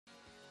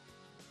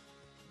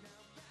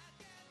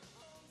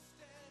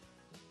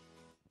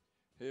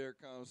Here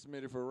comes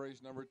Smitty for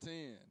race number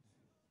 10.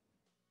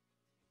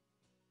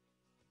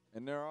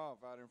 And they're off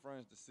out in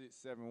front. The 6,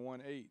 7,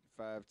 1, 8,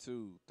 5,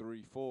 2,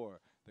 3, 4.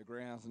 The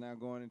Greyhounds are now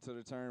going into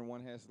the turn.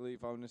 One has to lead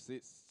following the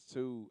 6,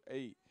 2,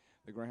 8.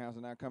 The Greyhounds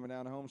are now coming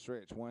down the home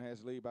stretch. One has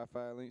to lead by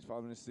 5 lengths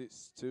following the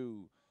 6,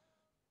 2,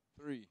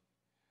 3.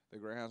 The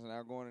Greyhounds are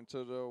now going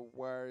into the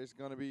wire. It's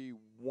going to be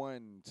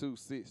 1, 2,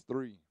 6,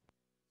 3.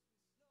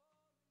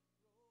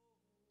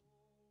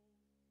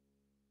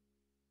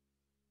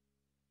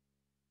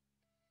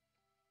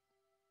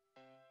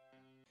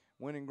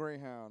 Winning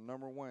Greyhound,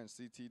 number 1,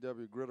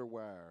 CTW Gritter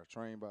Wire,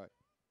 trained by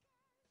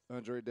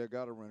Andre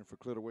Delgado, running for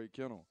Clitterway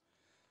Kennel.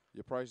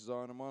 Your prices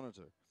are on the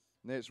monitor.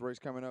 Next race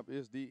coming up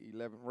is the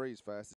 11th race, fastest